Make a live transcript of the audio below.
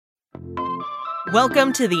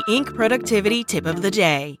Welcome to the Inc. Productivity Tip of the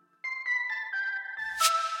Day.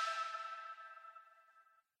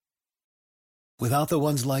 Without the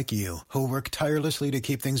ones like you, who work tirelessly to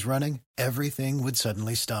keep things running, everything would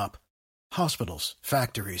suddenly stop. Hospitals,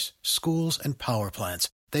 factories, schools, and power plants,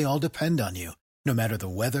 they all depend on you. No matter the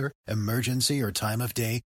weather, emergency, or time of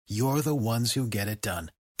day, you're the ones who get it done.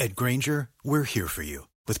 At Grainger, we're here for you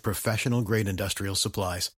with professional-grade industrial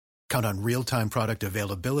supplies. Count on real-time product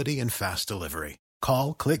availability and fast delivery.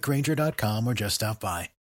 Call, click Grainger.com, or just stop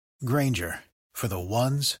by. Grainger, for the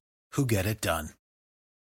ones who get it done.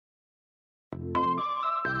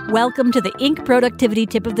 Welcome to the Inc. Productivity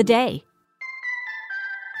Tip of the Day.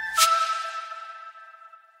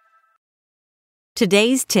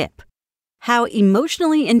 Today's tip: how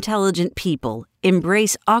emotionally intelligent people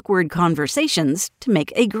embrace awkward conversations to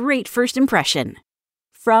make a great first impression.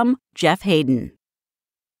 From Jeff Hayden.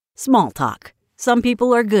 Small talk. Some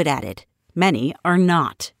people are good at it. Many are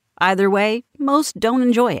not. Either way, most don't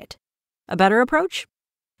enjoy it. A better approach?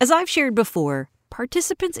 As I've shared before,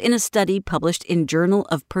 participants in a study published in Journal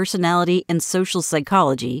of Personality and Social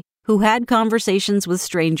Psychology who had conversations with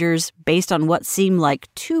strangers based on what seemed like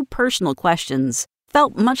two personal questions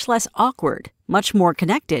felt much less awkward, much more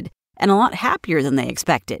connected, and a lot happier than they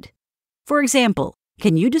expected. For example,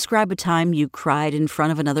 can you describe a time you cried in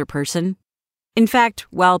front of another person? In fact,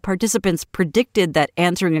 while participants predicted that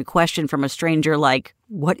answering a question from a stranger like,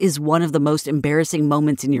 "What is one of the most embarrassing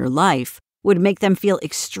moments in your life?" would make them feel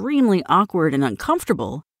extremely awkward and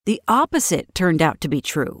uncomfortable, the opposite turned out to be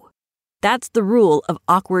true. That's the rule of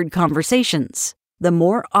awkward conversations. The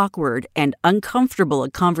more awkward and uncomfortable a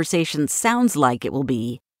conversation sounds like it will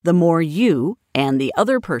be, the more you and the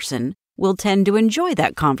other person will tend to enjoy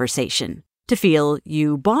that conversation, to feel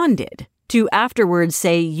you bonded, to afterwards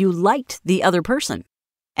say you liked the other person,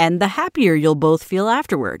 and the happier you'll both feel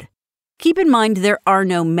afterward. Keep in mind there are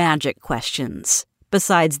no magic questions.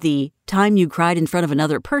 Besides the time you cried in front of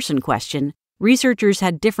another person question, researchers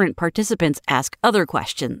had different participants ask other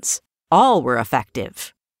questions. All were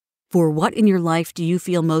effective. For what in your life do you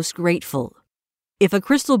feel most grateful? If a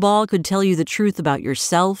crystal ball could tell you the truth about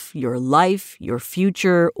yourself, your life, your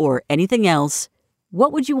future, or anything else,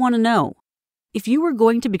 what would you want to know? If you were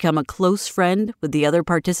going to become a close friend with the other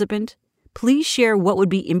participant, please share what would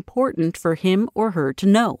be important for him or her to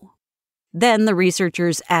know. Then the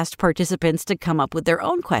researchers asked participants to come up with their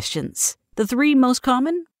own questions. The three most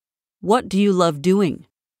common? What do you love doing?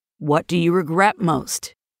 What do you regret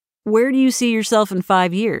most? Where do you see yourself in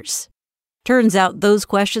 5 years? Turns out those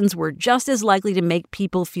questions were just as likely to make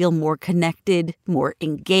people feel more connected, more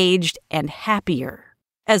engaged, and happier.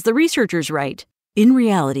 As the researchers write, in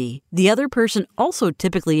reality, the other person also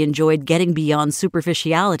typically enjoyed getting beyond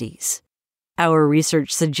superficialities. Our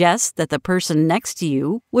research suggests that the person next to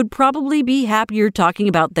you would probably be happier talking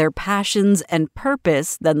about their passions and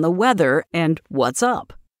purpose than the weather and what's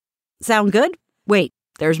up. Sound good? Wait,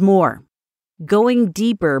 there's more. Going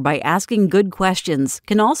deeper by asking good questions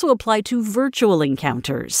can also apply to virtual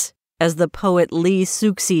encounters. As the poet Lee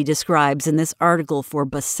Suxi describes in this article for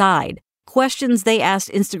Beside, questions they asked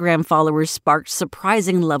Instagram followers sparked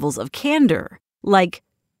surprising levels of candor, like,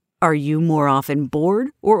 are you more often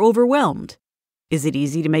bored or overwhelmed? Is it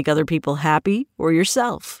easy to make other people happy or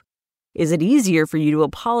yourself? Is it easier for you to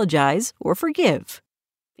apologize or forgive?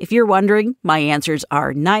 If you're wondering, my answers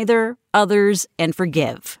are neither, others, and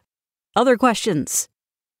forgive. Other questions.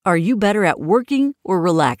 Are you better at working or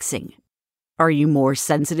relaxing? Are you more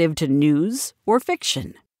sensitive to news or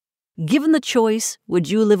fiction? Given the choice, would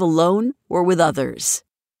you live alone or with others?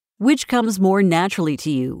 Which comes more naturally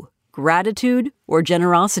to you, gratitude or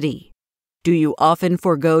generosity? Do you often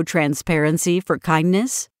forego transparency for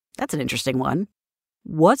kindness? That's an interesting one.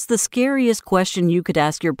 What's the scariest question you could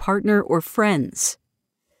ask your partner or friends?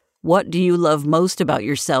 What do you love most about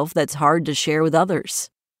yourself that's hard to share with others?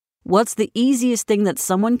 What's the easiest thing that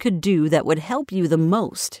someone could do that would help you the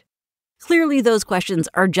most? Clearly, those questions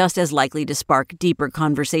are just as likely to spark deeper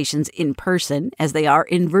conversations in person as they are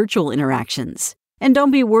in virtual interactions. And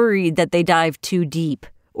don't be worried that they dive too deep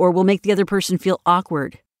or will make the other person feel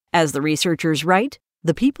awkward. As the researchers write,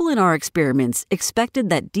 the people in our experiments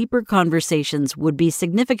expected that deeper conversations would be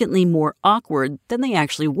significantly more awkward than they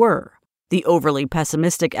actually were. The overly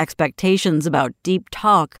pessimistic expectations about deep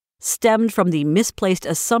talk stemmed from the misplaced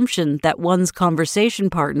assumption that one's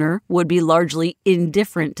conversation partner would be largely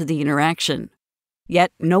indifferent to the interaction.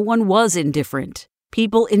 Yet no one was indifferent.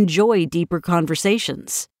 People enjoy deeper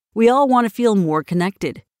conversations. We all want to feel more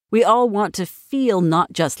connected. We all want to feel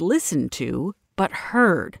not just listened to, but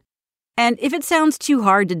heard. And if it sounds too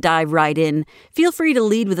hard to dive right in, feel free to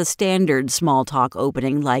lead with a standard small talk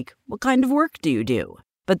opening like, what kind of work do you do?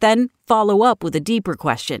 But then follow up with a deeper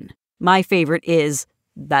question. My favorite is,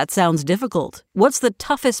 that sounds difficult. What's the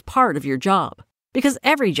toughest part of your job? Because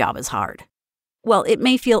every job is hard. Well, it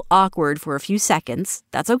may feel awkward for a few seconds.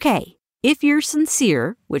 That's okay. If you're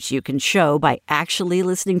sincere, which you can show by actually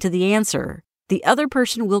listening to the answer, the other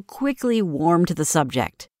person will quickly warm to the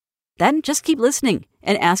subject. Then just keep listening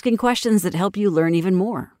and asking questions that help you learn even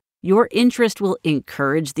more. Your interest will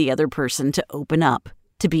encourage the other person to open up,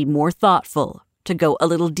 to be more thoughtful, to go a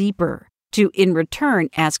little deeper, to, in return,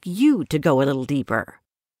 ask you to go a little deeper.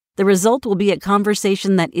 The result will be a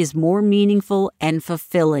conversation that is more meaningful and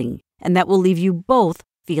fulfilling, and that will leave you both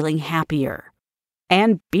feeling happier.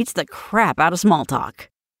 And beats the crap out of small talk.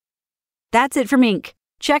 That's it from Inc.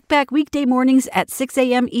 Check back weekday mornings at 6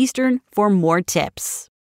 a.m. Eastern for more tips.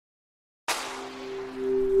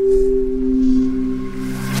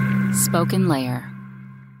 Spoken Layer.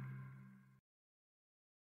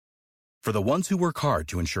 For the ones who work hard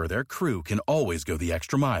to ensure their crew can always go the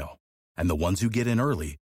extra mile, and the ones who get in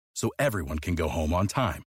early so everyone can go home on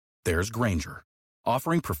time, there's Grainger,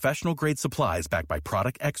 offering professional-grade supplies backed by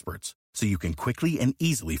product experts so you can quickly and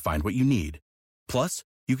easily find what you need. Plus,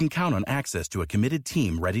 you can count on access to a committed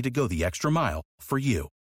team ready to go the extra mile for you.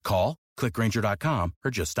 Call, click Grainger.com,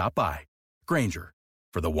 or just stop by. Grainger,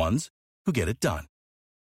 for the ones who get it done.